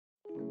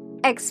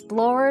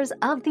Explorers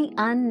of the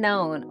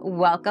unknown,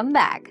 welcome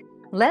back.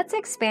 Let's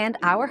expand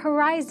our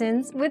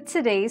horizons with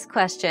today's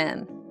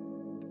question.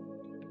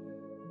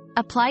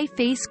 Apply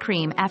face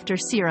cream after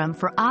serum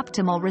for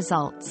optimal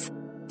results.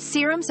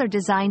 Serums are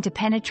designed to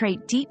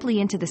penetrate deeply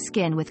into the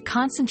skin with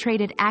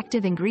concentrated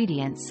active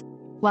ingredients,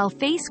 while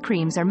face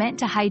creams are meant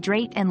to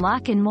hydrate and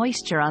lock in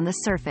moisture on the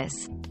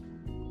surface.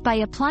 By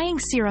applying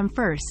Serum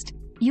First,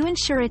 you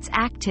ensure its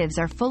actives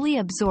are fully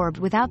absorbed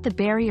without the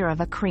barrier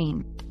of a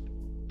cream.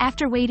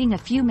 After waiting a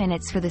few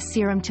minutes for the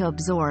serum to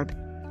absorb,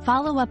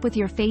 follow up with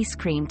your face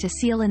cream to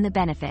seal in the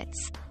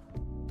benefits.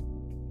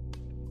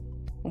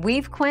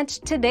 We've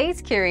quenched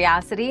today's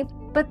curiosity,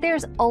 but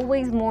there's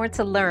always more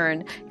to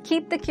learn.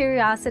 Keep the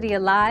curiosity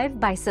alive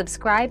by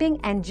subscribing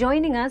and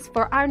joining us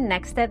for our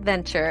next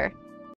adventure.